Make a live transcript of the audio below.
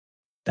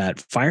that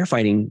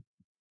firefighting,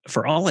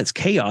 for all its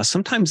chaos,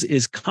 sometimes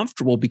is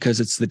comfortable because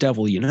it's the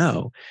devil you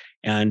know.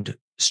 And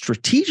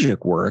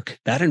strategic work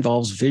that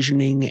involves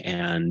visioning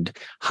and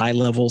high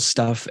level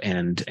stuff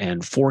and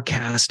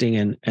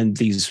forecasting and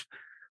these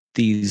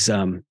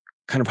kind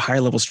of high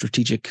level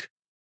strategic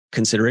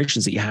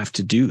considerations that you have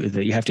to do,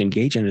 that you have to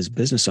engage in as a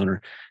business owner.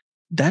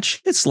 That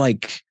shit's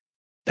like,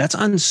 that's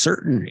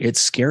uncertain.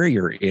 It's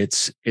scarier.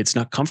 It's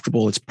not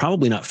comfortable. It's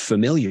probably not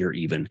familiar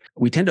even.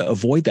 We tend to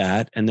avoid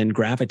that and then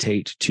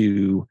gravitate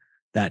to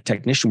that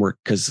technician work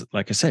because,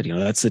 like I said,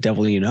 that's the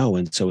devil you know,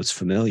 and so it's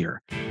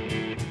familiar.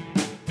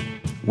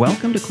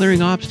 Welcome to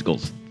Clearing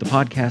Obstacles, the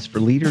podcast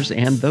for leaders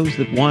and those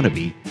that want to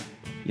be.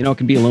 It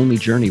can be a lonely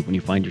journey when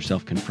you find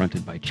yourself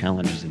confronted by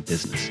challenges in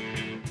business.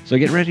 So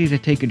get ready to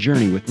take a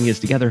journey with me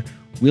as together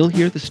we'll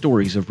hear the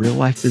stories of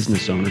real-life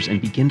business owners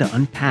and begin to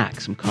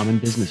unpack some common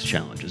business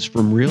challenges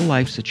from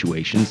real-life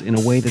situations in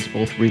a way that's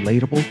both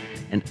relatable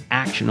and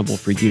actionable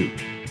for you.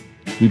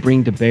 We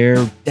bring to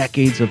bear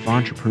decades of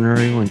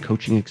entrepreneurial and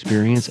coaching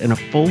experience and a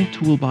full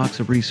toolbox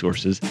of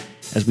resources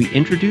as we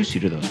introduce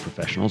you to those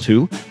professionals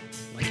who,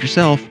 like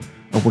yourself,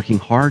 are working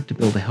hard to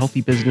build a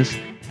healthy business,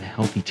 a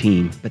healthy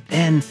team. But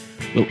then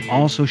we'll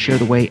also share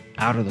the way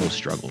out of those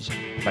struggles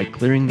by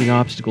clearing the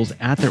obstacles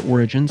at their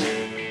origins,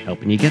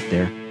 helping you get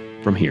there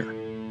from here.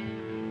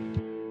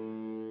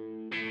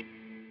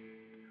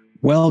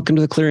 Welcome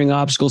to the Clearing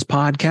Obstacles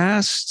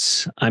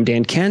podcast. I'm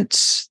Dan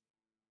Kent.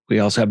 We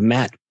also have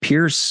Matt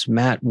Pierce.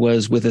 Matt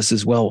was with us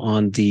as well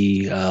on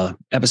the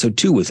episode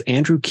 2 with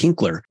Andrew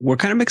Kinkler. We're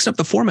kind of mixing up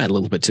the format a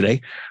little bit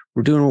today.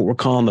 We're doing what we're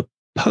calling the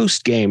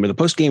post-game or the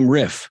post-game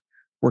riff.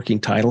 Working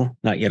title,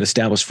 not yet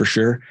established for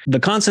sure. The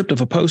concept of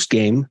a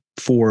post-game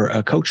for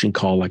a coaching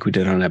call like we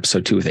did on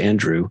episode 2 with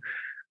Andrew,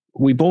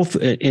 we both,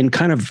 in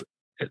kind of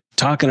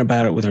talking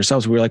about it with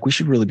ourselves, we were like, we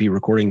should really be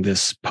recording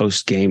this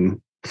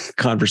post-game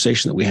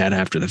conversation that we had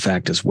after the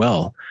fact as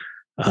well.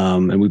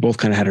 And we both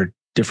kind of had our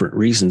different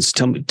reasons.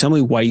 Tell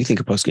me why you think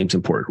a post-game is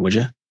important, would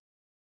you?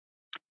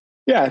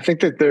 Yeah, I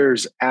think that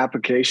there's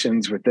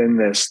applications within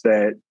this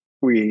that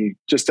we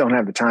just don't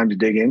have the time to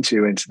dig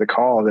into the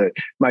call that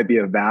might be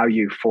of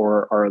value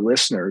for our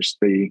listeners.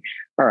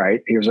 All right,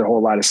 here's a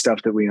whole lot of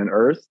stuff that we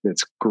unearthed.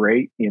 That's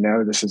great.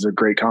 This is a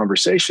great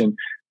conversation,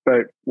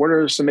 but what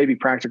are some maybe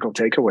practical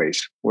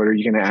takeaways? What are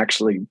you going to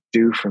actually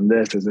do from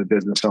this as a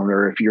business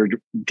owner if you're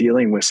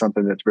dealing with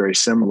something that's very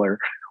similar,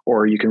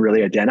 or you can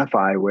really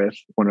identify with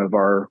one of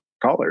our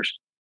callers,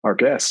 our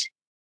guests?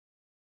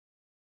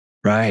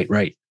 Right.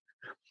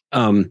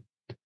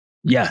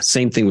 Yeah,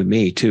 same thing with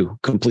me too.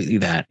 Completely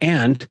that.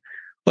 And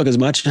look, as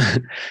much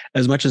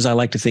as I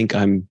like to think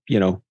I'm,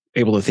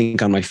 able to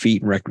think on my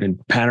feet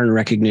and pattern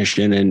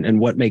recognition and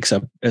what makes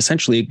up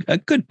essentially a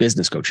good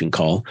business coaching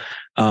call,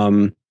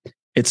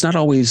 it's not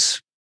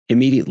always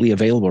immediately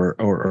available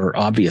or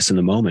obvious in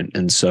the moment.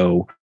 And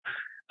so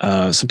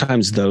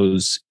sometimes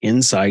those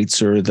insights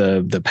or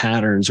the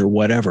patterns or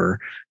whatever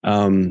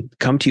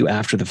come to you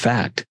after the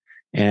fact.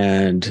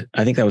 And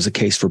I think that was the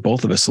case for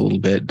both of us a little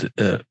bit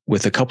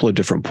with a couple of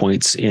different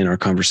points in our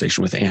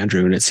conversation with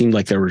Andrew. And it seemed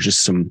like there were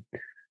just some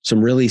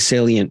really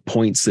salient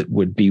points that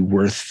would be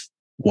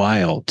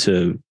worthwhile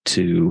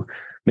to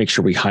make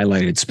sure we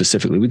highlighted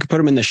specifically. We could put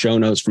them in the show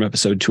notes from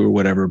episode 2 or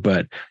whatever,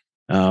 but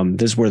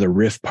this is where the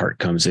riff part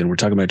comes in. We're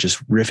talking about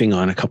just riffing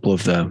on a couple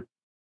of the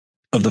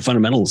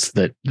fundamentals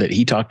that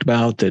he talked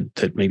about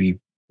that maybe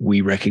we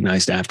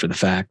recognized after the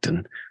fact.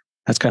 And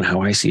that's kind of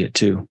how I see it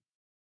too.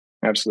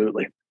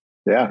 Absolutely.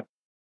 Yeah.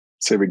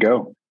 So here we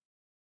go.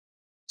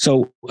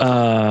 So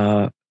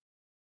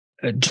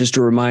just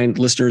to remind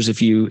listeners,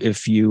 if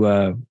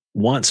you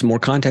want some more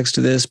context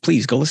to this,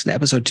 please go listen to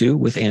episode 2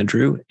 with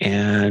Andrew.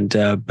 And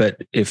but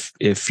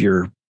if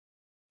you're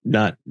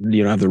not,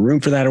 you don't have the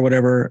room for that or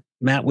whatever,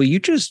 Matt,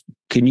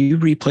 can you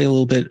replay a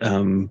little bit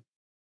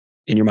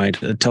in your mind?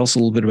 Tell us a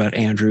little bit about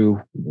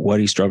Andrew, what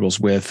he struggles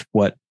with,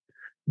 what,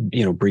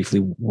 briefly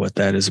what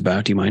that is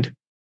about. Do you mind?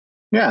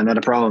 Yeah, not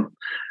a problem.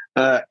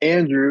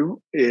 Andrew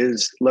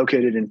is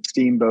located in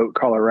Steamboat,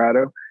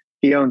 Colorado.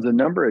 He owns a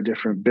number of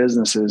different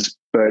businesses,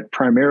 but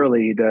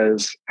primarily he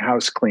does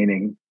house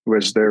cleaning,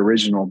 was the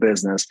original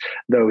business,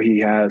 though he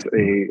has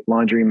a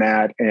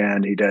laundromat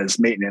and he does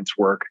maintenance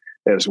work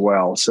as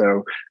well.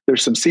 So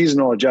there's some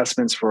seasonal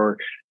adjustments for,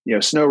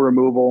 snow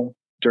removal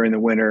during the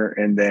winter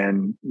and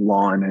then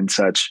lawn and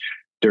such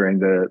during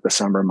the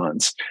summer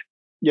months.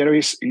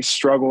 He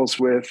struggles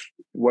with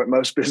what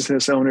most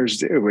business owners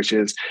do, which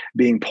is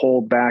being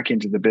pulled back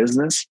into the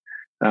business.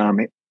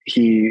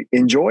 He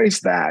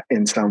enjoys that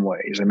in some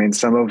ways. I mean,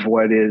 some of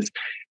what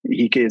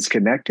he is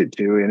connected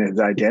to in his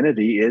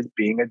identity is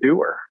being a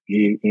doer.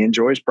 He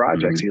enjoys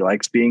projects. Mm-hmm. He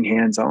likes being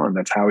hands-on.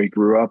 That's how he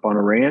grew up on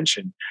a ranch,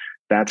 and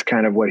that's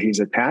kind of what he's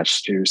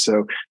attached to.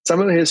 So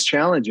some of his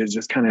challenges,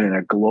 just kind of in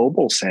a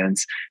global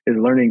sense, is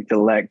learning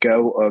to let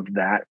go of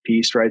that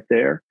piece right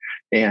there.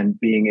 And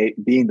being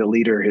the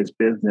leader his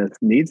business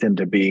needs him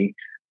to be,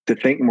 to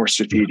think more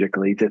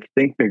strategically, to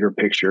think bigger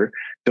picture,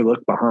 to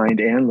look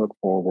behind and look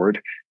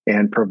forward,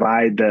 and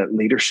provide the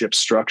leadership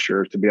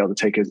structure to be able to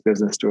take his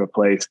business to a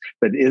place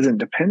that isn't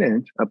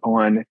dependent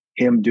upon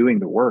him doing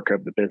the work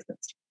of the business.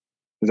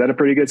 Is that a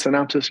pretty good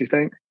synopsis, you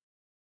think?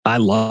 I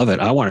love it.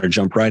 I want to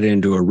jump right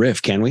into a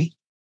riff. Can we?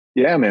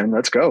 Yeah, man,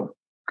 let's go.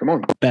 Come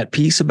on. That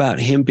piece about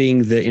him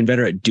being the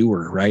inveterate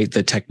doer, right?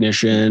 The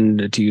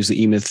technician, to use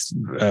the E-Myth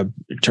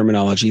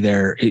terminology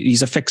there,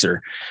 he's a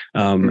fixer.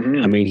 I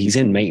mean, he's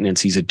in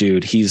maintenance. He's a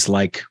dude. He's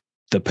like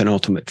the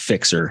penultimate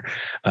fixer,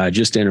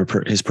 just in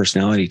his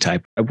personality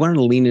type. I wanted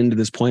to lean into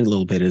this point a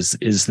little bit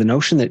is the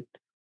notion that,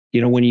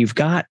 when you've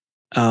got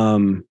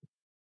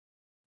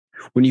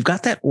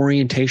that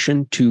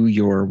orientation to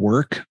your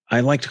work, I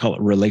like to call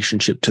it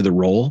relationship to the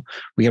role.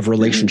 We have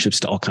relationships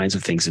to all kinds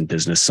of things in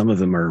business. Some of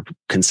them are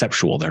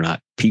conceptual. They're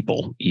not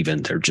people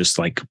even. They're just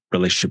like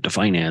relationship to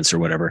finance or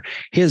whatever.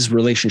 His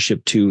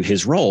relationship to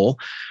his role,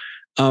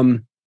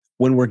 when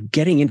we're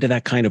getting into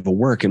that kind of a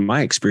work, in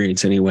my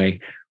experience anyway,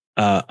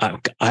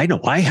 I know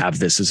I have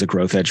this as a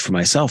growth edge for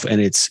myself. And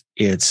it's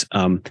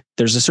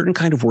there's a certain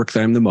kind of work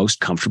that I'm the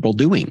most comfortable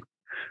doing.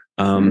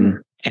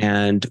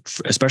 And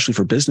especially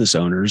for business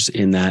owners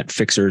in that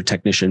fixer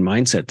technician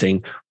mindset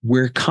thing,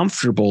 we're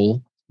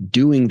comfortable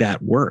doing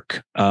that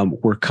work.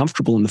 We're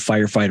comfortable in the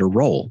firefighter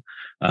role.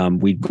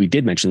 We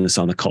did mention this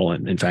on the call,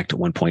 in fact, at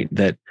one point,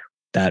 that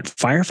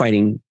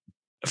firefighting,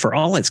 for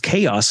all its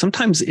chaos,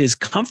 sometimes is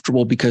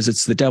comfortable because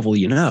it's the devil,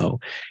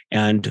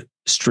 and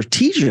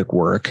strategic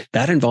work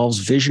that involves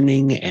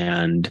visioning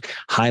and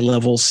high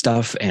level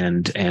stuff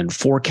and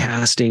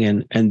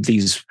forecasting and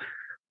these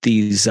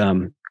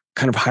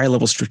kind of high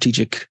level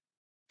strategic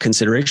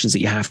considerations that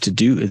you have to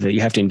do, that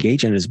you have to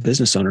engage in as a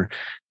business owner.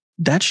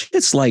 That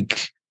shit's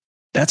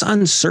that's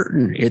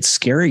uncertain. It's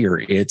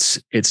scarier.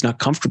 It's not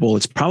comfortable.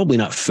 It's probably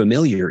not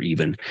familiar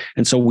even.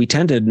 And so we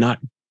tend to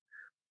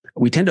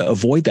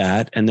avoid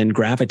that and then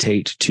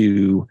gravitate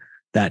to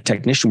that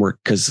technician work.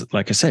 Cause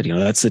like I said,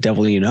 that's the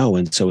devil,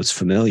 and so it's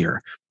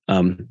familiar.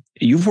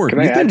 You've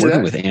been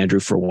working with Andrew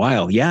for a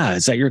while. Yeah.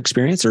 Is that your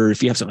experience? Or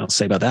if you have something else to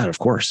say about that, of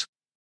course.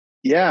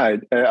 Yeah,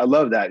 I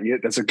love that.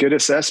 That's a good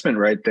assessment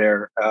right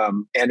there.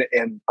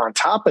 And on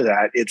top of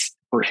that, it's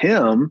for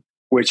him,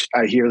 which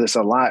I hear this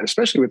a lot,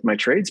 especially with my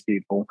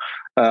tradespeople,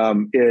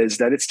 is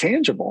that it's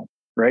tangible,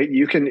 right?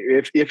 You can,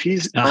 if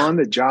he's on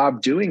the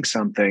job doing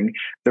something,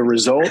 the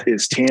result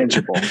is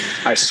tangible.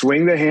 I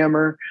swing the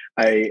hammer,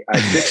 I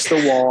fix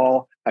the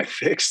wall, I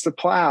fix the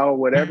plow,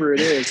 whatever it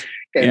is.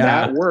 And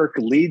that work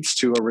leads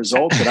to a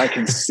result that I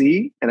can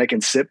see, and I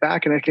can sit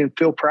back and I can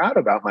feel proud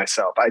about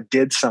myself. I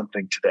did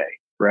something today.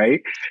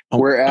 Right.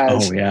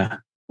 Whereas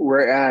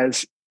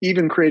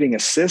even creating a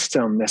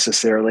system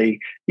necessarily,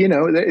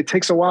 it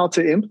takes a while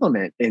to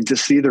implement and to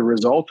see the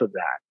result of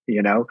that.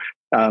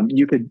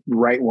 You could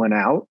write one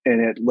out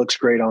and it looks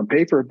great on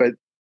paper, but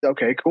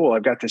okay, cool.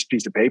 I've got this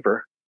piece of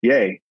paper.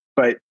 Yay.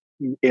 But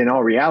in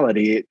all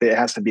reality, it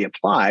has to be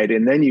applied.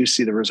 And then you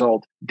see the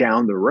result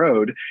down the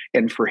road.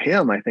 And for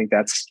him, I think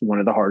that's one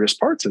of the hardest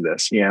parts of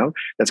this.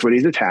 That's what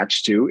he's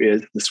attached to,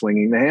 is the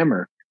swinging the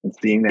hammer and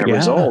seeing that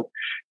result.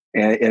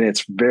 And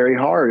it's very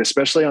hard,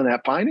 especially on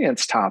that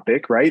finance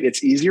topic, right?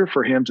 It's easier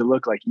for him to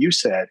look, like you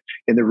said,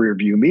 in the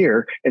rearview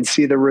mirror and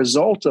see the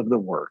result of the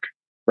work,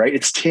 right?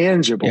 It's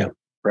tangible,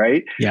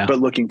 right? Yeah. But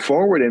looking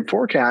forward and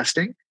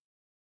forecasting,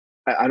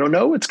 I don't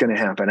know what's going to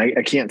happen.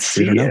 I can't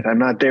see it. I'm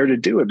not there to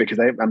do it because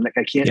I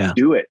can't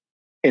do it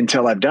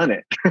until I've done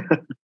it.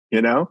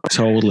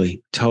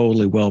 Totally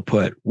well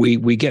put.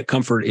 We get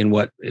comfort in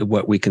what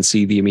we can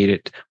see, the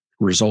immediate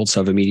results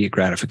of immediate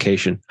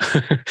gratification.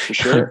 For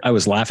sure. I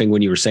was laughing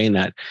when you were saying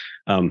that.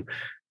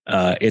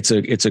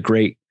 It's a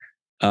great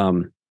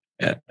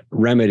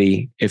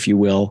remedy, if you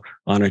will,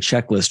 on a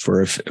checklist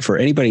for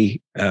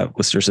anybody,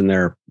 listeners in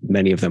there,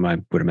 many of them, I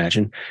would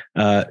imagine,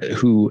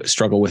 who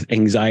struggle with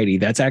anxiety.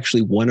 That's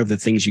actually one of the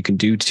things you can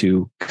do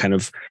to kind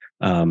of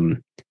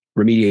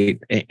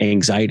remediate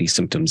anxiety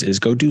symptoms, is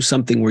go do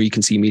something where you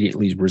can see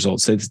immediately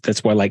results.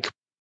 That's why,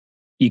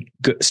 you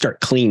start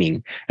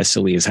cleaning, as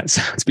silly as that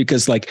sounds,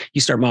 because you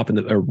start mopping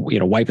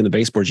wiping the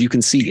baseboards, you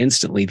can see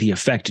instantly the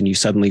effect, and you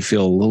suddenly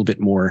feel a little bit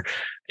more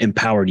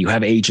empowered. You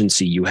have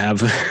agency. You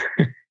have.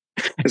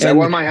 Is that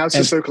why my house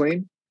is so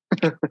clean?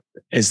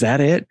 Is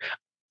that it?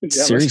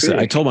 Seriously,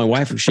 I told my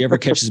wife if she ever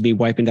catches me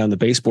wiping down the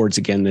baseboards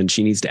again, then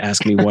she needs to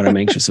ask me what I'm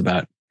anxious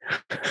about.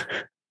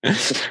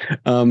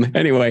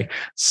 Anyway,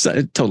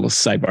 total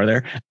sidebar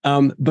there.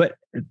 But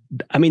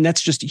I mean,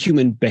 that's just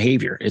human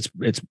behavior. It's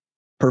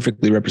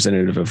perfectly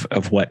representative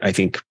of what I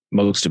think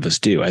most of us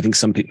do. I think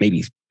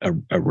maybe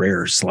a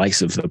rare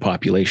slice of the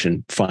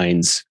population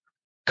finds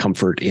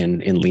comfort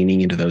in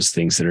leaning into those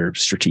things that are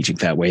strategic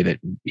that way, that,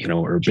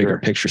 are bigger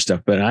picture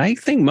stuff. But I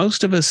think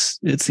most of us,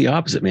 it's the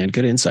opposite, man.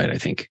 Good insight, I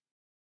think.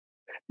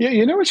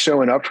 Yeah, what's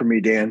showing up for me,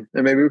 Dan,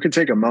 and maybe we could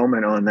take a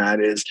moment on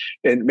that is,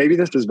 and maybe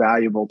this is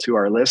valuable to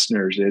our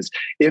listeners, is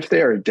if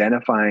they're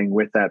identifying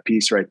with that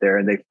piece right there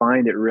and they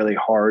find it really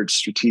hard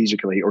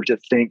strategically, or to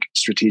think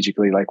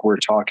strategically like we're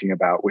talking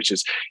about, which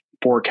is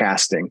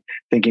forecasting,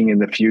 thinking in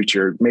the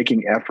future,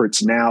 making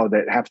efforts now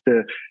that have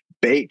to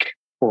bake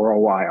for a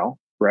while,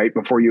 right?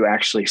 Before you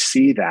actually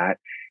see that.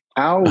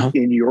 How, Uh-huh.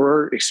 in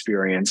your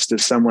experience,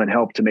 does someone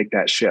help to make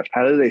that shift?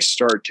 How do they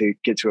start to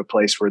get to a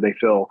place where they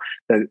feel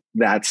that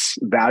that's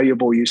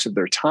valuable use of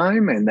their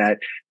time and that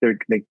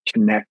they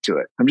connect to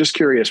it? I'm just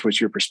curious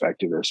what your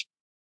perspective is.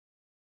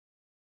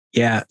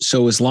 Yeah.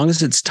 So as long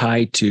as it's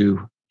tied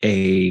to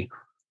a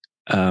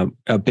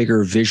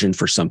bigger vision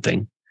for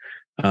something,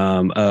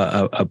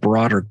 a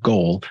broader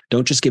goal,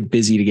 don't just get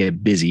busy to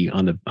get busy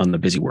on the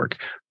busy work.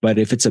 But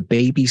if it's a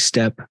baby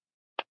step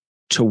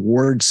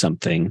towards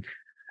something,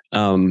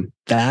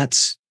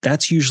 that's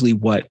usually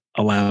what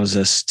allows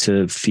us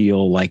to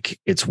feel like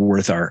it's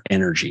worth our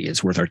energy,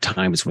 it's worth our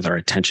time, it's worth our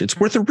attention, it's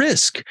worth a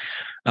risk.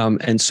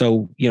 And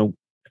so,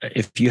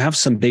 if you have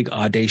some big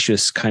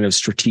audacious kind of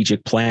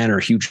strategic plan or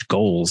huge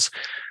goals,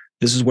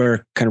 this is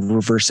where kind of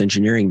reverse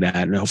engineering that,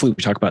 and hopefully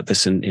we talk about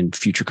this in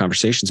future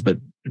conversations, but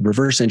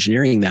reverse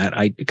engineering that,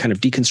 I kind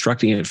of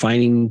deconstructing it,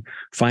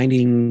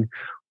 finding,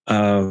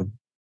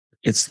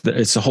 it's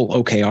the whole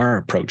OKR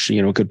approach.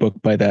 A good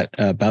book by that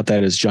about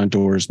that is John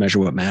Doerr's Measure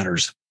What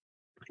Matters,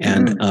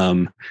 and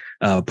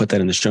put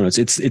that in the show notes.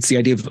 It's the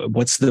idea of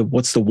what's the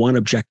one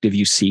objective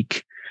you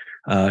seek.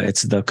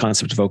 It's the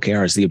concept of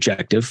OKR is the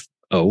objective.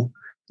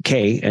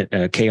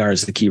 KR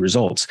is the key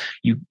results.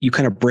 You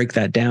kind of break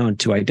that down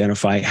to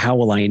identify how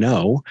will I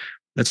know.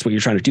 That's what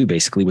you're trying to do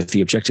basically with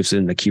the objectives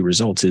and the key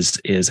results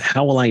is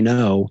how will I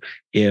know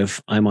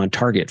if I'm on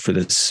target for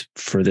this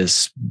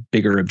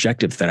bigger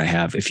objective that I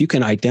have? If you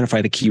can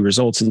identify the key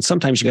results, and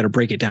sometimes you got to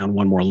break it down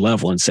one more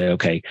level and say,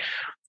 okay,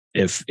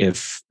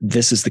 if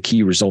this is the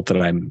key result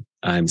that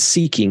I'm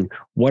seeking,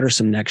 what are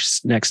some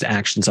next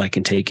actions I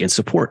can take in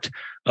support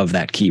of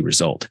that key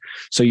result?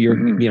 So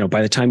you're,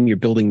 by the time you're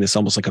building this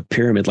almost like a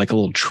pyramid, like a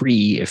little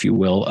tree, if you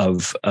will,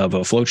 of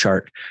a flow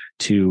chart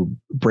to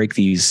break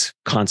these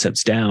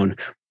concepts down,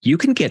 you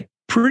can get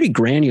pretty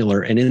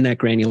granular. And in that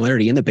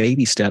granularity, in the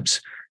baby steps,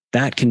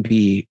 that can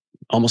be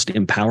almost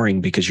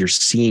empowering because you're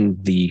seeing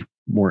the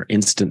more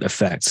instant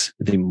effects,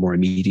 the more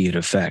immediate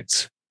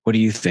effects. What do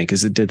you think?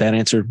 Did that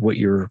answer what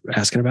you're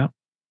asking about?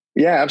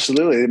 Yeah,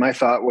 absolutely. My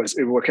thought was,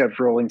 what kept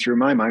rolling through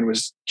my mind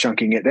was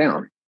chunking it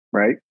down,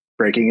 right?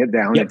 Breaking it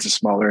down into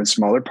smaller and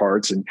smaller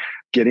parts and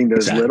getting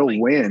those little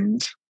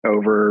wins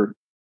over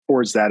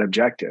towards that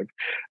objective.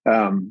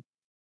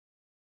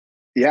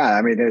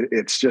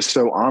 It's just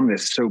so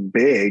ominous, so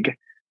big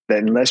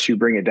that unless you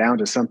bring it down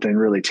to something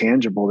really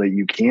tangible that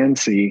you can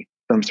see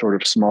some sort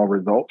of small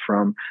result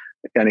from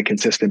on a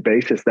consistent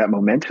basis, that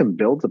momentum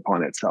builds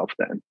upon itself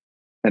then.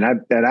 And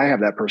I have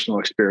that personal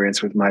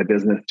experience with my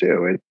business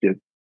too.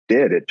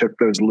 It took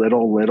those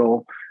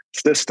little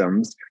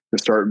systems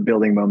to start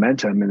building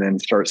momentum and then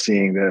start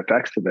seeing the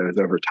effects of those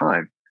over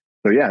time.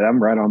 So yeah,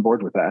 I'm right on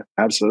board with that.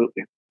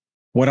 Absolutely.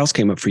 What else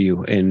came up for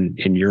you in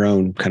your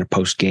own kind of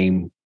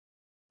post-game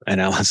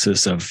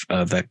analysis of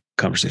that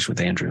conversation with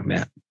Andrew,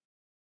 Matt?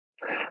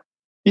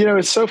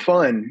 It's so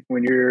fun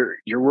when you're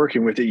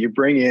working with it. You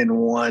bring in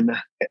one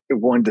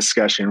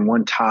discussion,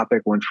 one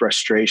topic, one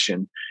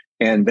frustration.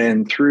 And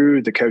then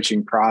through the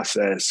coaching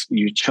process,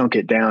 you chunk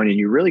it down and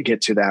you really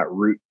get to that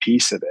root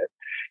piece of it.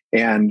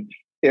 And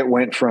it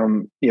went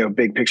from,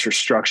 big picture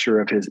structure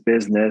of his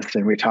business.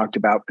 And we talked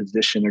about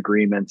position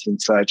agreements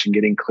and such and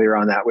getting clear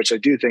on that, which I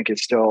do think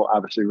is still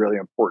obviously really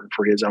important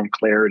for his own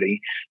clarity.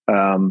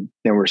 And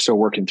we're still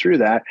working through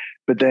that.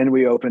 But then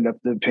we opened up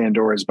the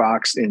Pandora's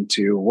box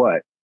into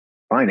what?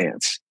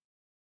 Finance.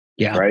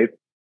 Yeah. Right.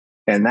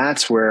 And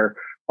that's where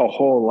a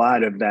whole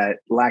lot of that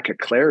lack of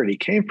clarity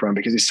came from,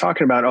 because he's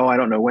talking about, I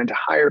don't know when to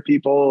hire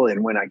people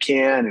and when I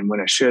can and when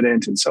I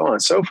shouldn't and so on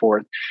and so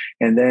forth.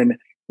 And then,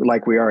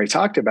 like we already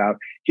talked about,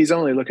 he's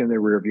only looking in the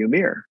rearview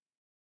mirror.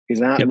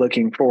 He's not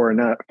looking far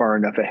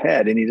enough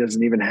ahead. And he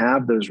doesn't even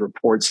have those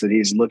reports that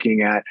he's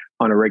looking at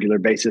on a regular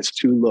basis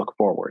to look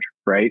forward.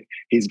 Right.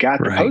 He's got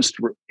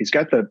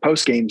the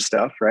post game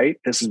stuff, right?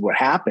 This is what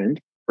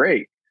happened.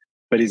 Great.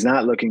 But he's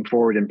not looking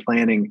forward and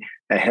planning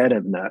ahead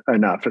of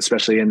enough,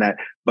 especially in that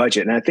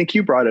budget. And I think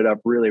you brought it up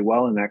really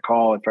well in that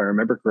call, if I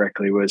remember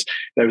correctly,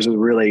 that was a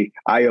really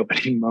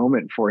eye-opening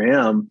moment for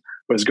him,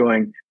 was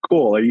going,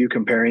 cool, are you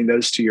comparing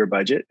those to your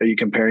budget? Are you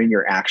comparing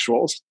your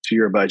actuals to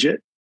your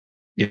budget?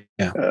 Yeah.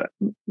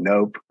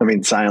 Nope.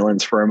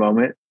 Silence for a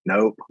moment.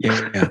 Nope.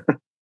 Yeah.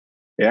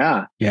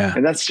 Yeah.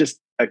 And that's just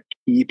a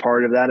key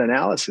part of that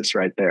analysis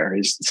right there,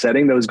 is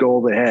setting those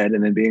goals ahead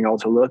and then being able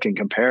to look and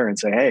compare and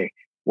say, hey,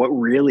 what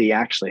really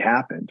actually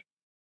happened?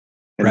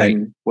 And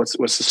then what's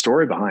the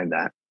story behind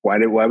that? Why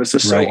was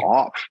this so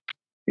off?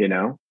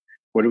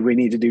 What do we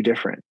need to do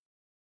different?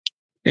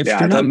 If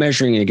you're not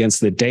measuring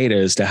against the data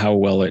as to how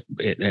well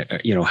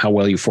how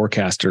well you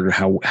forecasted or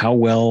how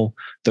well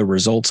the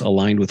results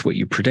aligned with what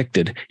you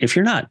predicted, if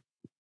you're not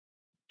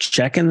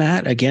checking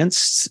that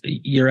against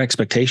your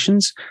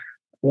expectations,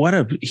 what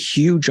a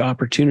huge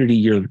opportunity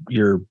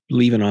you're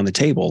leaving on the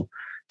table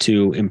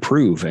to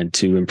improve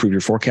your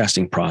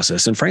forecasting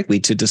process. And frankly,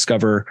 to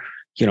discover,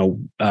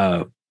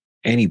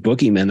 any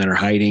boogeymen that are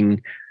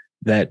hiding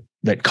that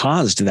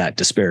caused that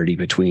disparity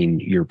between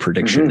your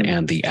prediction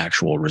and the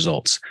actual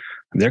results.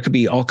 There could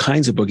be all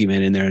kinds of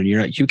boogeymen in there, and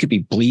you could be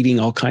bleeding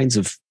all kinds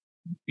of,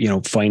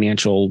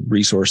 financial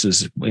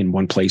resources in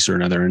one place or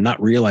another and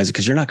not realize it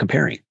because you're not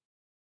comparing.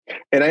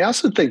 And I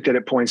also think that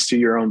it points to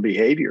your own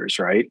behaviors,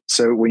 right?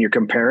 So when you're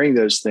comparing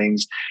those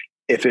things,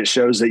 if it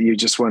shows that you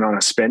just went on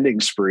a spending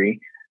spree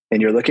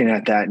and you're looking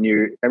at that and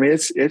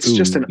it's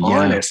just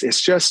honest,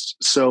 it's just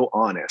so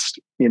honest,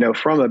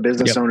 from a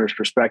business owner's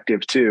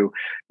perspective too.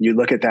 You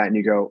look at that and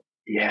you go,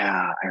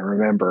 yeah, I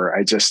remember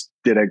I just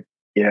did a,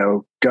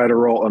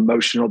 guttural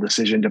emotional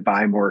decision to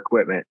buy more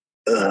equipment.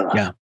 Ugh.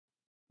 Yeah.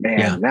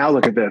 Man, now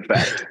look at the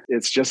effect.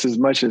 It's just as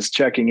much as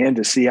checking in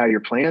to see how your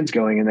plan's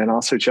going, and then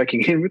also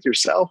checking in with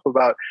yourself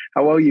about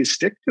how well you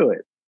stick to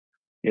it.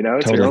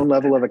 It's your own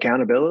level of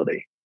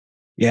accountability.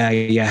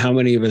 Yeah. How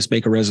many of us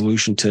make a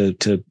resolution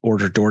to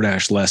order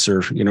DoorDash less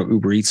or,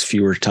 Uber Eats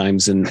fewer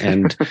times,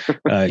 and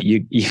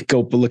you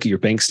go look at your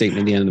bank statement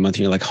at the end of the month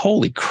and you're like,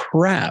 holy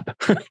crap.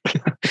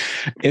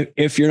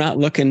 if you're not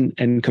looking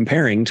and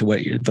comparing to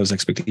what those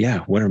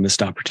expectations, what a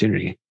missed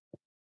opportunity.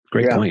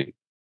 Great point.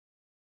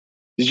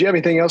 Did you have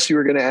anything else you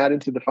were going to add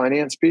into the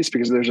finance piece?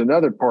 Because there's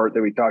another part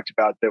that we talked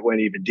about that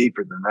went even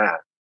deeper than that.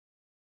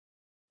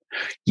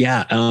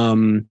 Yeah.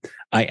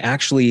 I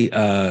actually,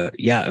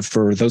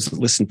 for those that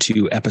listened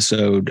to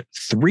episode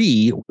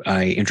 3,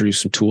 I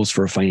introduced some tools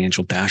for a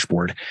financial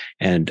dashboard,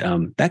 and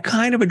that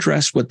kind of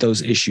addressed what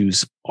those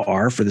issues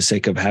are for the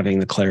sake of having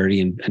the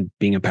clarity and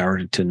being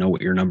empowered to know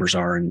what your numbers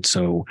are. And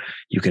so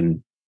you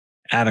can,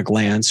 at a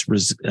glance,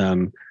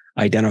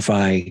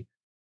 identify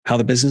how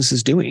the business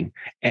is doing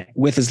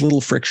with as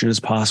little friction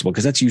as possible,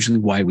 because that's usually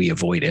why we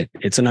avoid it.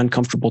 It's an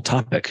uncomfortable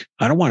topic.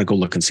 I don't want to go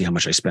look and see how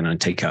much I spent on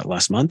takeout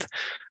last month.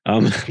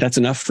 That's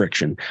enough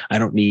friction. I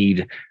don't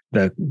need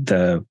I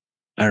don't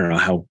know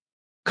how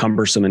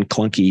cumbersome and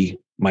clunky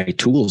my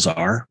tools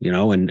are,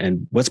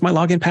 and what's my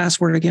login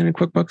password again in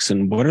QuickBooks,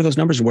 and what are those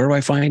numbers? Where do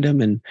I find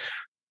them?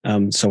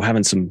 And so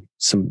having some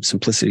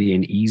simplicity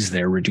and ease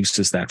there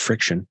reduces that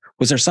friction.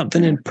 Was there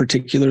something in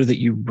particular that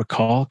you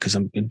recall? Because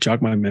I'm going to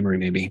jog my memory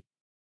maybe.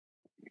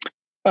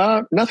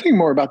 Nothing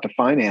more about the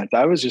finance.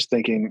 I was just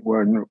thinking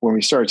when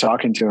we started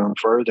talking to him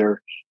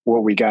further,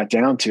 what we got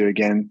down to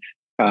again,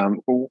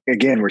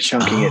 we're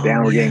chunking it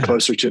down. We're getting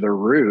closer to the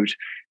root.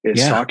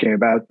 Is talking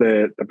about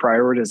the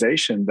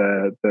prioritization,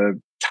 the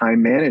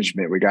time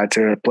management. We got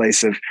to a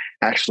place of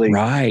actually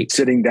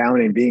sitting down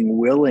and being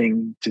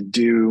willing to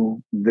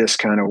do this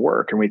kind of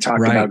work. And we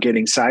talked about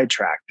getting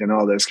sidetracked and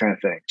all those kind of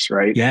things,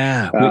 right?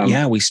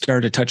 Yeah. We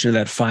started touching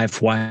that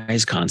 5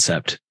 whys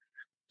concept.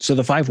 So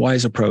the 5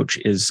 whys approach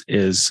is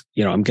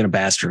I'm going to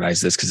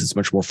bastardize this because it's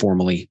much more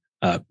formally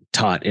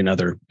taught in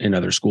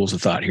other schools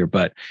of thought here,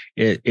 but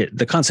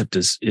the concept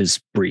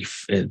is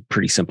brief,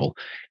 pretty simple.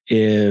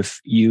 If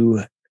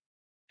you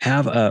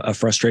have a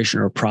frustration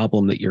or a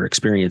problem that you're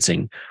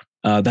experiencing,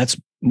 that's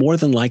more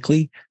than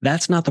likely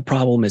that's not the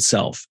problem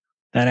itself.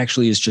 That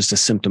actually is just a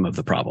symptom of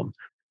the problem.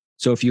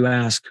 So if you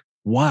ask,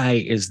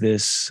 why is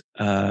this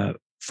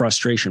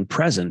frustration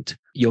present,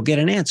 you'll get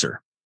an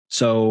answer.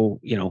 So,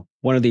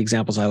 one of the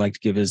examples I like to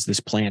give is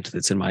this plant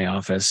that's in my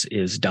office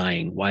is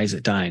dying. Why is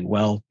it dying?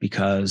 Well,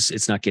 because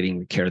it's not getting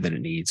the care that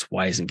it needs.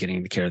 Why isn't it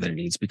getting the care that it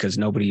needs? Because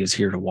nobody is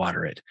here to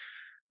water it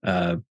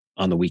on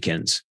the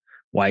weekends.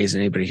 Why isn't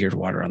anybody here to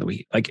water on the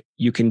week? Like,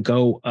 you can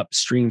go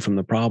upstream from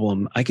the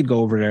problem. I could go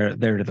over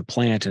there to the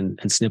plant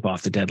and snip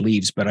off the dead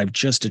leaves, but I've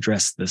just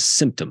addressed the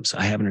symptoms.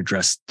 I haven't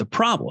addressed the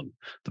problem.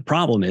 The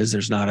problem is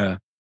there's not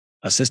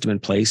a system in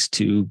place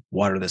to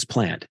water this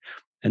plant.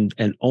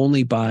 And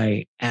only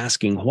by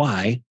asking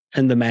why,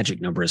 and the magic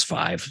number is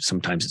 5.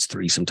 Sometimes it's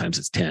 3, sometimes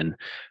it's 10.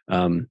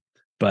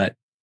 But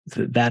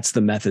that's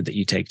the method that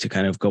you take to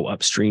kind of go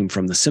upstream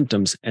from the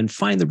symptoms and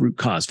find the root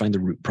cause, find the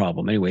root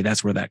problem. Anyway,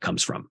 that's where that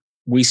comes from.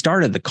 We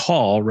started the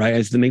call,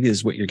 right? Maybe this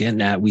is what you're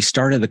getting at. We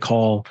started the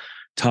call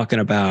talking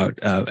about,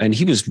 and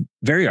he was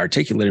very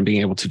articulate in being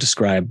able to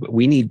describe,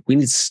 we need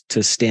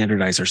to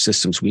standardize our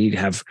systems. We need to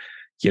have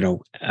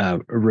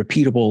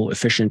repeatable,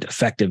 efficient,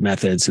 effective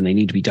methods, and they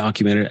need to be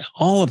documented.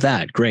 All of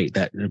that, great.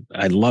 That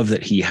I love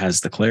that he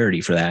has the clarity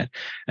for that.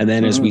 And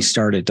then as we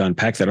started to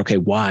unpack that, okay,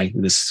 why?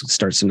 This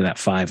starts into that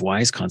 5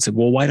 whys concept.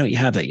 Well, why don't you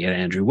have that yet,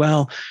 Andrew?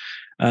 Well,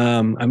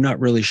 I'm not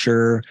really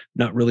sure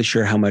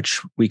how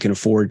much we can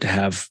afford to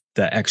have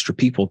the extra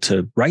people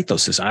to write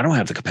those systems. I don't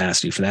have the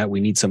capacity for that. We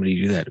need somebody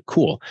to do that.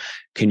 Cool.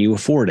 Can you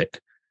afford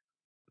it?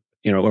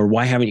 Or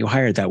why haven't you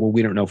hired that? Well,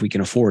 we don't know if we can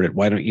afford it.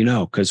 Why don't you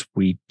know? Because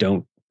we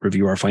don't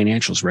review our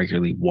financials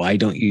regularly. Why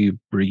don't you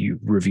review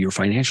your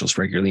financials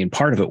regularly? And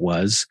part of it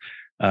was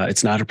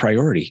it's not a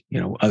priority.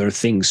 Other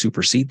things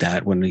supersede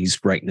that when he's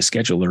writing a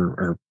schedule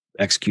or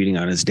executing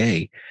on his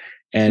day.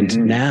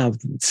 And now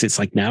it's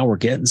like, now we're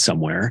getting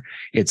somewhere.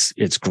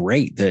 It's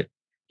great that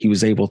he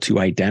was able to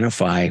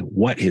identify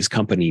what his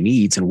company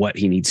needs and what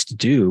he needs to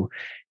do.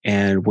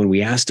 And when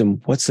we asked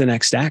him, what's the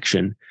next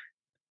action?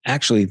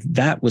 Actually,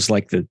 that was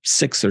like the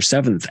 6th or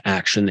 7th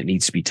action that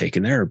needs to be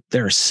taken.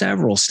 There are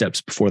several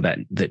steps before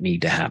that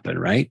need to happen,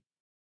 right?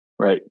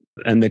 Right.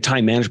 And the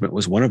time management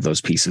was one of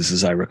those pieces,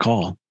 as I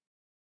recall.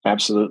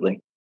 Absolutely.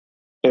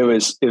 it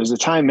was a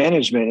time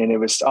management, and it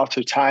was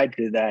also tied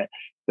to that,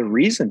 the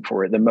reason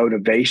for it, the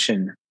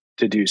motivation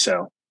to do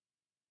so.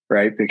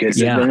 Right. Because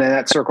then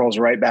that circles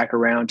right back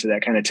around to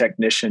that kind of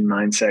technician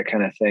mindset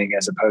kind of thing,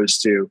 as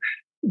opposed to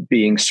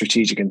being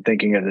strategic and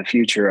thinking of the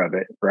future of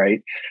it.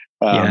 Right.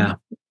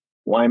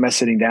 Why am I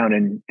sitting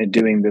down and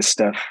doing this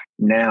stuff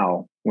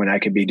now when I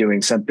could be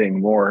doing something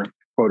more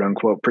quote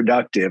unquote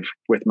productive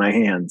with my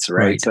hands?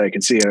 Right. So I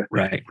can see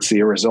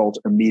a result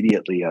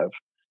immediately of.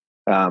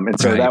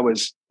 And so that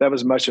was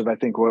much of, I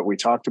think, what we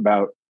talked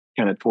about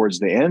kind of towards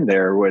the end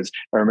there was,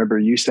 I remember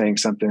you saying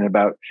something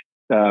about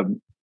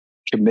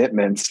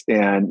commitments,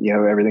 and,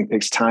 everything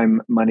takes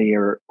time, money,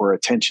 or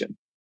attention,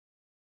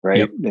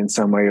 right? In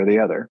some way or the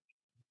other.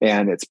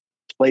 And it's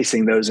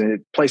placing those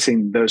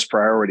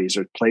priorities,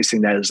 or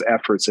placing those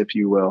efforts, if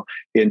you will,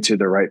 into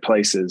the right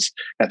places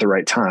at the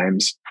right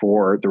times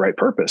for the right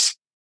purpose.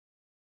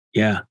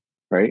 Yeah.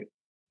 Right.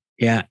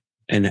 Yeah.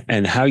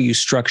 And how you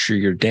structure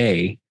your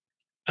day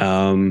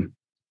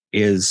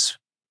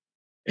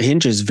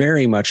hinges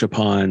very much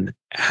upon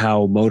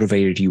how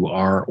motivated you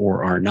are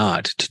or are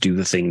not to do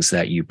the things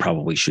that you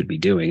probably should be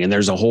doing. And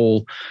there's a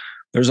whole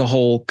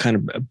kind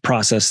of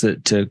process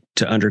that to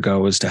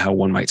undergo as to how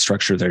one might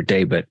structure their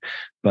day. But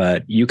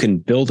you can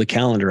build a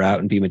calendar out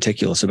and be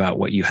meticulous about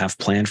what you have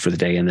planned for the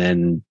day, and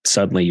then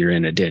suddenly you're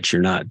in a ditch.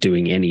 You're not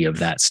doing any of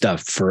that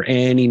stuff for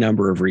any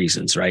number of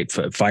reasons, right?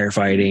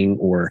 Firefighting,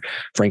 or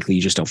frankly,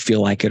 you just don't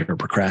feel like it, or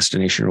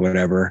procrastination, or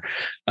whatever.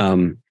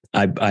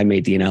 I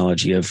made the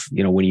analogy of,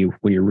 when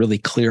you're really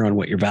clear on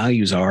what your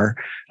values are,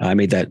 I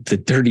made the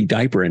dirty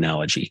diaper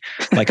analogy.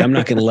 Like, I'm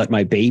not going to let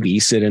my baby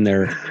sit in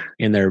their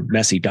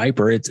messy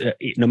diaper. It's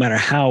no matter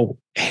how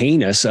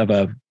heinous of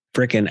a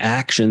freaking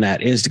action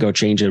that is to go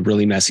change a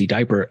really messy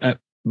diaper.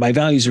 My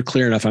values are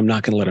clear enough. I'm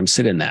not going to let them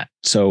sit in that.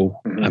 So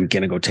I'm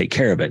going to go take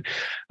care of it.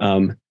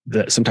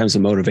 Sometimes the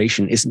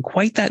motivation isn't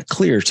quite that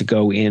clear to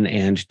go in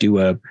and do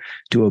a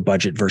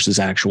budget versus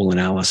actual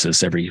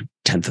analysis every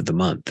 10th of the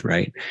month,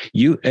 right?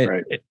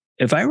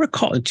 If I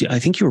recall, I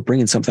think you were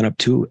bringing something up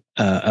too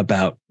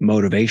about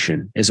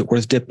motivation. Is it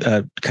worth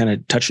kind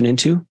of touching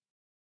into?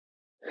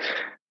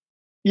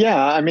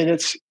 Yeah, I mean,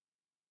 it's.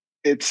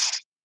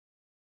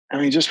 I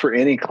mean, just for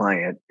any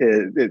client,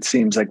 it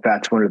seems like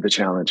that's one of the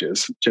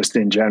challenges, just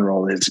in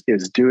general,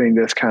 is doing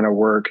this kind of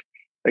work.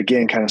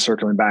 Again, kind of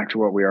circling back to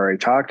what we already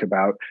talked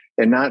about,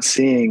 and not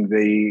seeing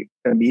the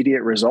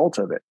immediate result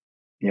of it,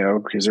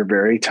 because they're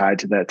very tied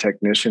to that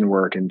technician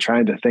work, and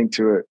trying to think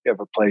of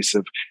a place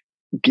of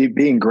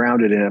being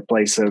grounded in a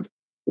place of,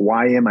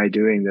 why am I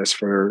doing this,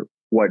 for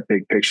what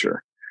big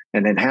picture?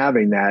 And then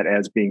having that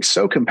as being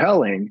so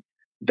compelling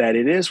that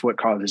it is what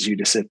causes you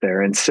to sit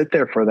there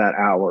for that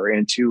hour,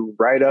 and to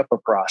write up a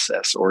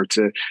process, or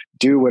to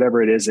do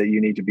whatever it is that you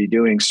need to be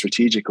doing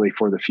strategically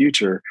for the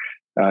future.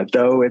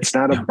 Though it's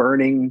not a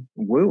burning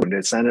wound,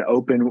 it's not an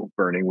open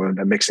burning wound.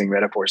 I'm mixing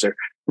metaphors there.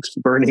 It's a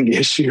burning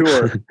issue,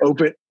 or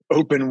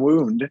open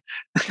wound,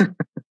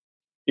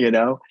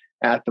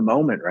 at the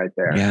moment right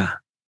there. Yeah.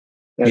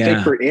 And I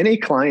think for any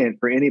client,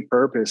 for any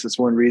purpose, it's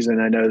one reason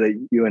I know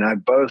that you and I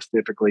both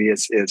typically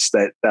is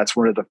that's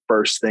one of the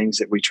first things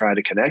that we try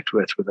to connect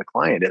with a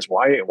client is,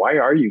 why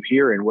are you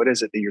here, and what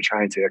is it that you're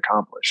trying to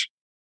accomplish?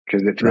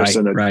 Because if there's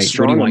a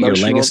strong, what do you want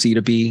your legacy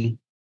to be?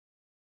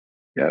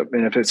 Yeah,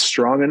 and if it's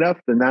strong enough,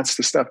 then that's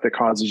the stuff that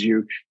causes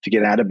you to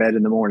get out of bed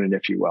in the morning,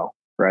 if you will,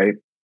 right?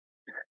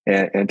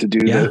 And to do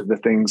the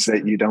things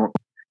that you don't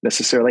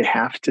necessarily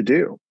have to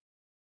do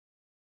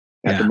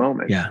at the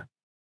moment. Yeah.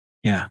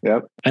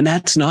 Yep. And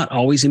that's not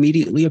always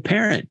immediately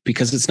apparent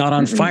because it's not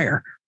on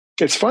fire.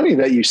 It's funny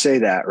that you say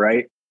that,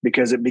 right?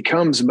 Because it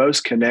becomes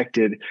most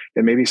connected,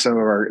 and maybe some of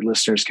our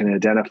listeners can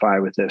identify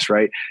with this,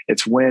 right?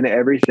 It's when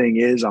everything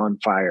is on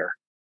fire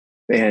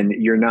and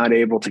you're not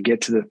able to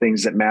get to the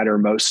things that matter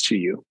most to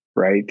you,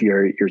 right?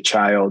 Your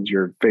child,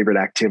 your favorite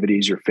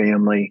activities, your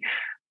family,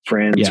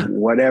 friends,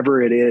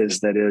 whatever it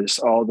is that is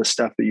all the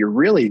stuff that you're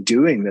really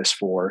doing this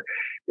for.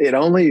 It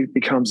only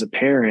becomes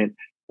apparent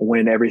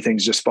when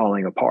everything's just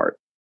falling apart.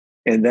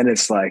 And then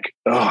it's like,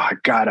 oh, I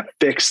gotta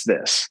fix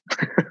this.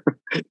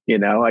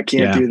 I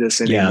can't do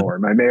this anymore.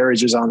 My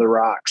marriage is on the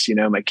rocks.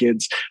 My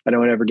kids, I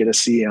don't ever get to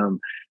see them.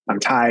 I'm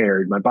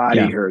tired. My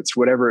body hurts,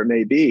 whatever it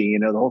may be.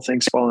 The whole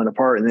thing's falling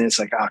apart. And then it's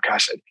like, oh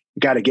gosh, I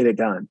got to get it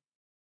done.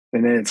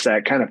 And then it's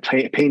that kind of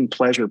pain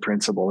pleasure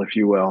principle, if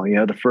you will.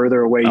 The further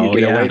away you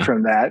get away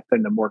from that,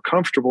 then the more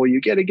comfortable you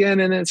get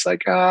again. And it's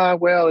like,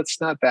 well, it's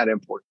not that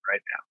important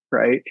right now.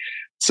 Right.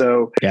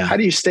 So how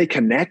do you stay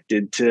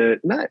connected to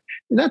not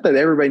that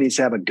everybody needs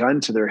to have a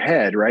gun to their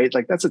head, right?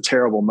 Like that's a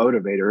terrible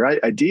motivator,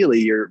 right? Ideally,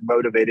 you're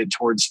motivated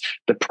towards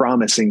the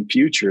promising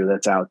future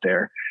that's out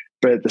there.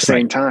 But at the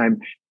same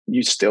time,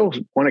 you still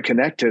want to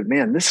connect to,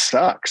 man, this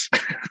sucks.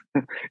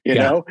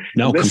 No,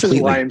 this completely.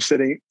 Is why I'm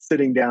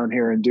sitting down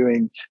here and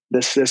doing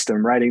this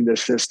system, writing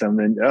this system.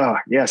 And I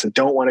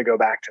don't want to go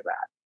back to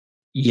that.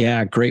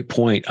 Yeah, great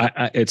point.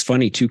 It's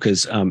funny too,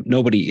 because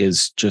nobody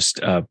is just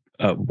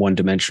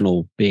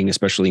one-dimensional being,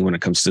 especially when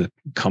it comes to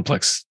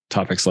complex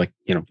topics like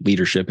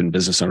leadership and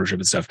business ownership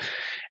and stuff.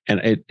 And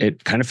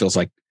it kind of feels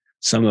like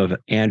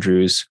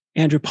Andrew's.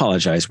 Andrew,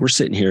 apologize. We're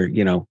sitting here,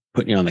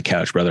 putting you on the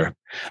couch, brother.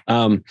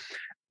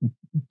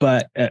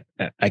 But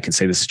I can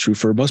say this is true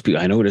for most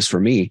people. I know it is for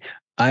me.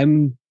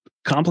 I'm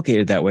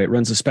complicated that way. It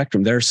runs a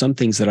spectrum. There are some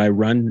things that I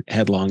run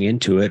headlong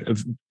into it,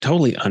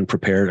 totally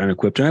unprepared,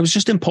 unequipped. And I was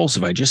just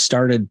impulsive. I just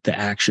started the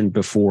action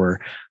before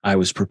I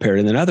was prepared.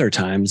 And then other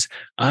times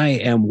I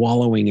am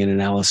wallowing in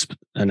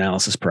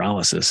analysis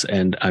paralysis.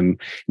 And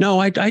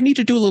I need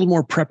to do a little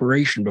more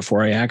preparation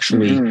before I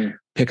actually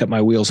pick up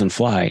my wheels and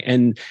fly.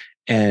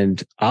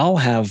 And I'll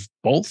have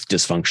both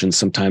dysfunctions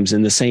sometimes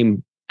in the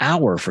same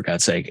hour, for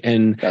God's sake.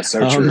 And that's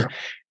so true.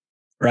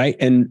 Right.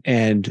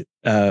 And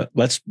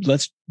let's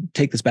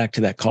take this back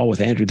to that call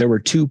with Andrew. There were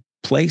two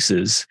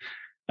places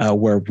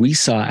where we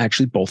saw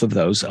actually both of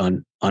those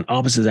on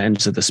opposite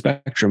ends of the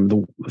spectrum.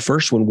 The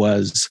first one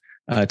was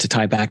to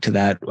tie back to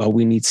that. Well,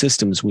 we need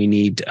systems, we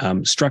need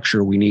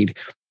structure, you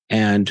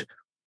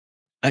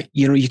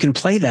can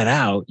play that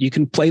out. You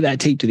can play that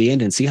tape to the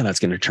end and see how that's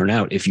going to turn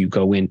out if you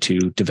go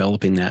into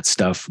developing that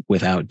stuff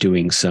without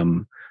doing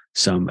some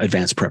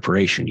advanced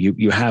preparation.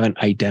 You haven't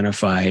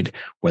identified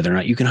whether or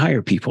not you can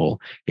hire people.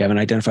 You haven't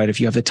identified if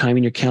you have the time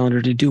in your calendar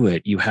to do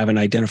it. You haven't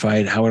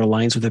identified how it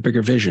aligns with a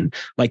bigger vision.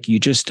 Like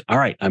all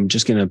right, I'm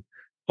just going to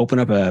open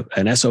up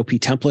an SOP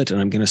template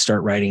and I'm going to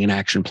start writing an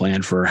action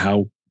plan for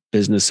how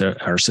business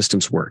our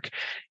systems work.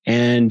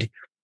 And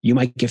you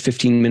might get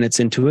 15 minutes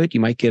into it.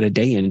 You might get a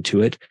day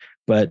into it,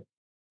 but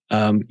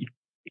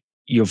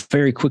you'll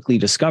very quickly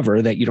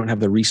discover that you don't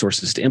have the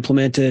resources to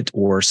implement it,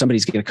 or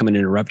somebody's going to come and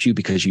interrupt you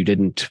because you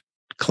didn't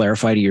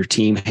clarify to your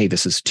team, hey,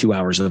 this is 2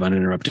 hours of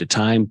uninterrupted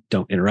time.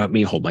 Don't interrupt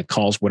me, hold my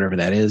calls, whatever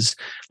that is.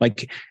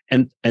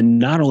 And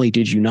not only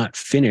did you not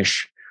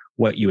finish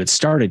what you had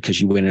started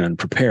because you went in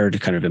unprepared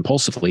kind of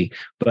impulsively,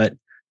 but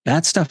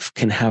that stuff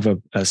can have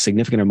a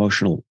significant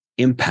emotional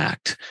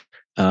impact.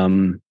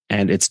 And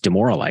it's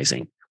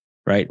demoralizing.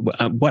 Right.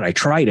 What I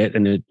tried it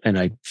and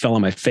I fell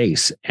on my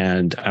face,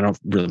 and I don't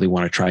really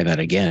want to try that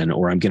again,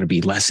 or I'm going to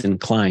be less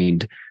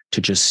inclined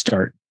to just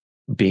start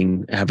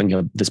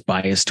having this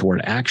bias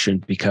toward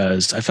action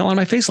because I fell on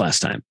my face last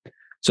time.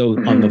 So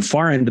on the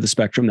far end of the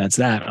spectrum, that's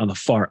that. On the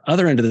far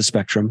other end of the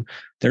spectrum,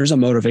 there's a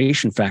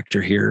motivation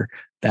factor here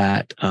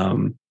that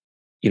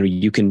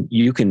you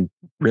can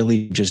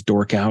really just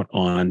dork out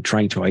on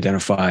trying to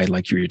identify,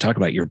 like you talk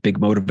about, your big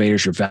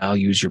motivators, your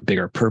values, your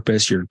bigger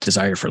purpose, your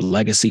desire for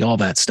legacy, all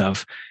that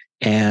stuff,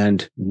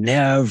 and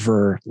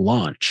never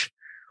launch.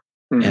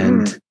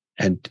 And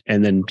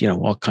then,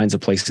 all kinds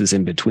of places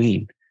in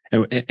between.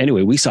 And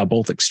anyway, we saw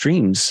both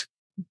extremes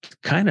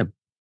kind of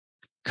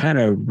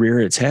rear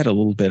its head a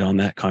little bit on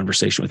that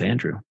conversation with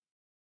Andrew.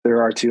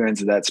 There are two ends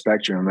of that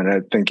spectrum, and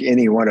I think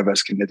any one of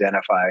us can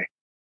identify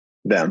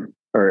them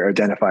or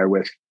identify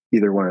with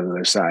either one of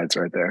those sides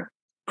right there.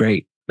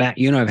 Great. Matt,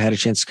 I've had a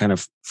chance to kind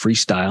of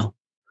freestyle,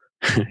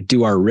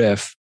 do our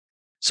riff.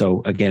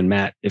 So again,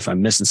 Matt, if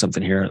I'm missing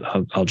something here,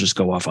 I'll just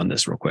go off on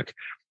this real quick.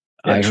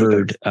 Yeah, I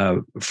heard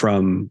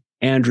from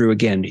Andrew,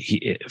 again,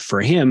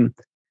 for him,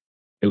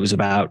 it was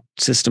about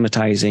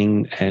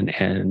systematizing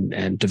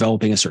and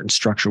developing a certain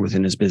structure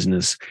within his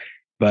business.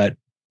 But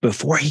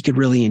before he could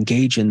really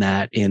engage in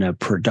that in a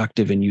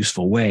productive and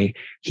useful way,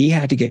 he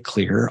had to get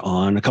clear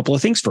on a couple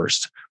of things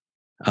first.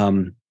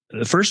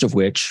 The first of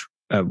which,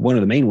 one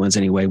of the main ones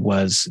anyway,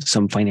 was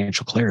some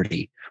financial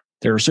clarity.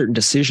 There are certain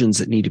decisions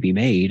that need to be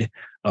made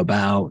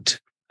about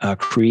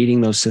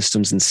creating those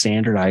systems and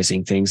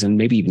standardizing things, and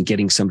maybe even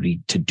getting somebody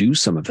to do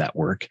some of that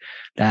work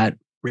that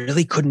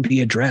really couldn't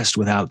be addressed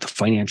without the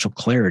financial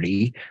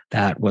clarity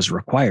that was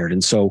required.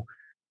 And so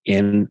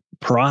in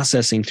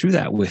processing through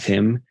that with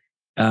him,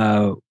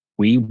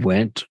 we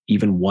went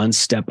even one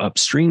step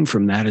upstream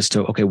from that as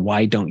to, okay,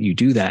 why don't you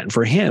do that? And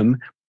for him,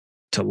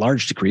 to a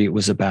large degree, it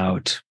was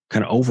about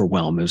kind of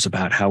overwhelm. It was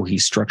about how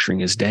he's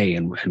structuring his day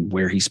and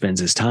where he spends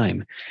his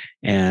time.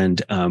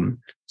 And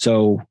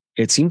so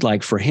it seemed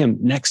like for him,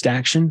 next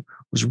action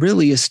was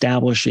really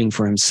establishing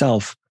for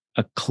himself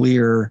a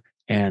clear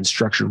and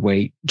structured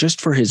way just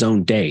for his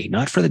own day,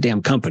 not for the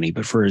damn company,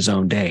 but for his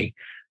own day.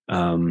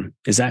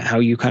 Is that how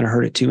you kind of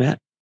heard it too, Matt?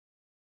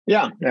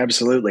 Yeah,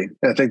 absolutely.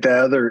 I think the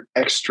other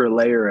extra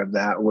layer of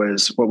that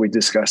was what we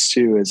discussed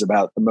too, is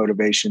about the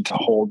motivation to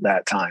hold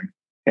that time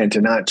and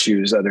to not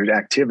choose other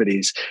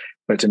activities,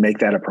 but to make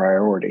that a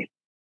priority.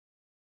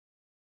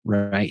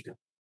 Right.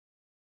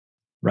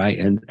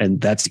 And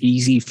that's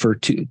easy for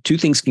two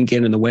things can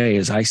get in the way,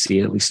 as I see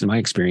it, at least in my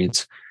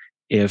experience.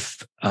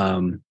 If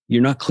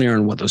you're not clear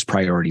on what those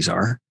priorities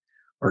are,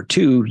 or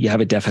two, you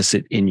have a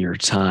deficit in your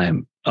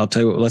time. I'll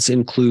tell you what, let's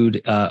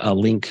include a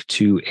link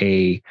to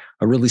a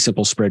really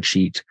simple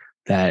spreadsheet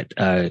that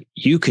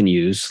you can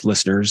use,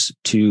 listeners,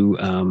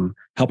 to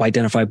help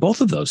identify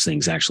both of those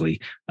things,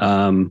 actually.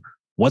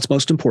 What's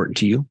most important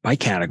to you by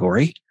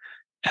category,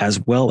 as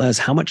well as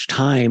how much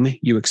time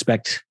you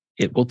expect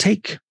it will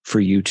take for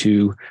you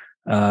to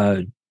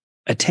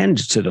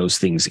attend to those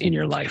things in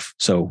your life.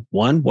 So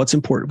one, what's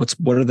important?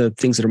 What are the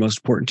things that are most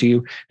important to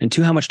you? And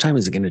two, how much time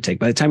is it going to take?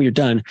 By the time you're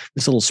done,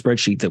 this little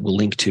spreadsheet that we'll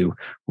link to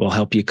will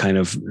help you kind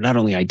of not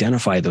only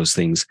identify those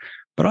things,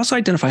 but also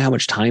identify how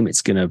much time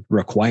it's going to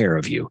require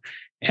of you.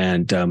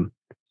 And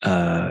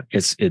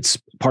it's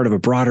part of a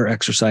broader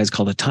exercise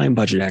called a time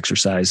budget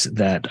exercise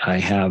that I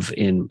have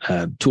in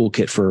a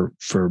toolkit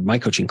for my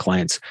coaching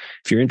clients.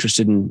 If you're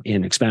interested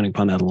in expounding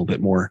upon that a little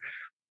bit more,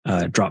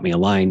 drop me a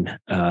line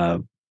at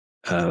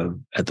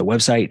the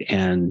website,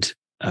 and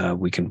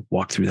we can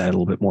walk through that a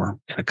little bit more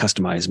in a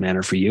customized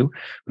manner for you.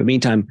 But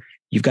meantime,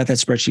 you've got that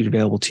spreadsheet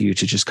available to you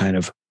to just kind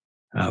of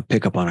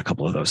pick up on a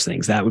couple of those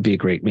things. That would be a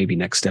great maybe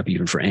next step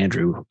even for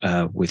Andrew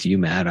with you,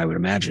 Matt, I would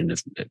imagine,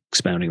 if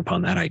expounding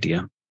upon that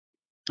idea.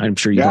 I'm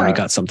sure you've already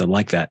got something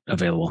like that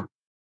available.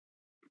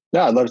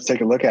 Yeah, I'd love to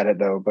take a look at it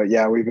though. But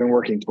yeah, we've been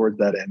working towards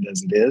that end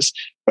as it is.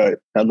 But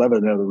I'd love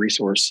another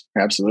resource.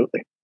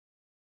 Absolutely.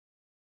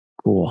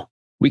 Cool.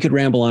 We could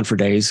ramble on for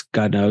days.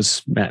 God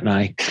knows, Matt and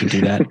I can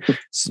do that,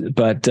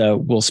 but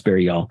we'll spare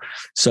y'all.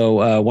 So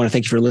I want to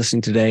thank you for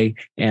listening today.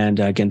 And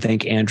again,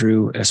 thank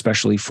Andrew,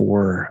 especially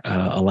for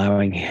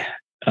allowing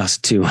us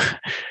to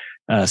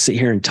sit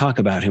here and talk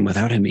about him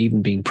without him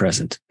even being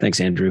present. Thanks,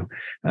 Andrew.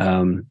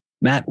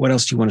 Matt, what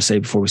else do you want to say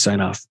before we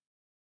sign off?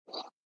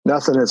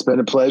 Nothing. It's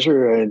been a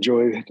pleasure. I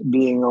enjoyed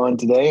being on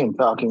today and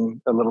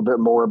talking a little bit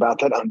more about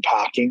that,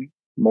 unpacking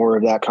more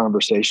of that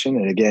conversation.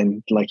 And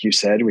again, like you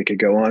said, we could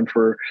go on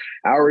for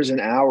hours and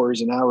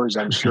hours and hours,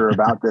 I'm sure,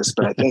 about this,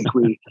 but I think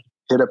we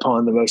hit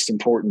upon the most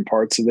important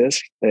parts of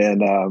this.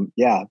 And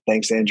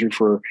thanks, Andrew,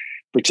 for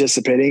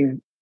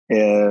participating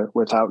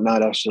without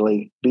not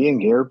actually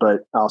being here,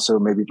 but also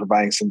maybe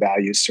providing some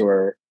values to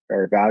our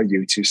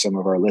value to some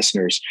of our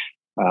listeners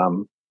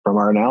from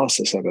our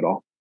analysis of it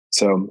all.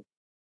 So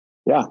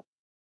yeah,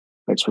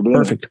 thanks for being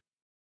perfect.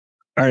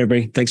 All right,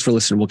 everybody. Thanks for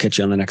listening. We'll catch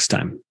you on the next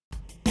time.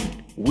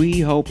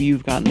 We hope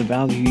you've gotten the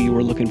value you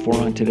were looking for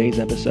on today's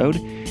episode.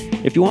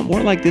 If you want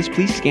more like this,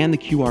 please scan the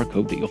QR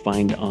code that you'll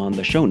find on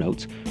the show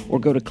notes or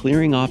go to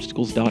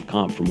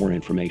clearingobstacles.com for more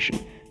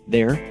information.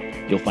 There,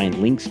 you'll find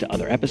links to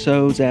other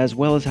episodes as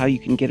well as how you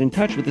can get in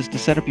touch with us to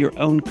set up your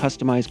own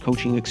customized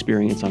coaching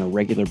experience on a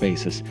regular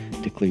basis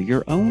to clear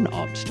your own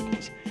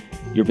obstacles.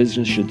 Your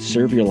business should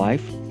serve your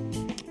life,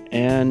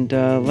 and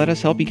let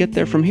us help you get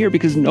there from here,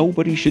 because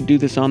nobody should do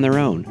this on their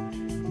own.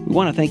 We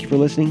want to thank you for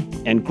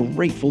listening and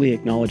gratefully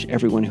acknowledge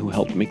everyone who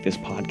helped make this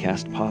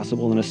podcast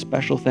possible. And a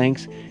special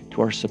thanks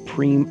to our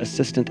Supreme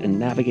Assistant and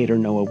Navigator,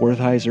 Noah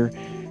Wertheiser,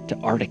 to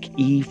Arctic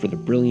E for the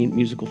brilliant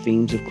musical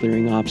themes of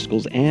Clearing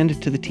Obstacles,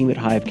 and to the team at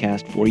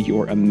Hivecast for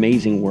your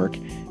amazing work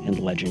and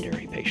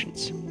legendary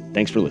patience.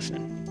 Thanks for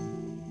listening.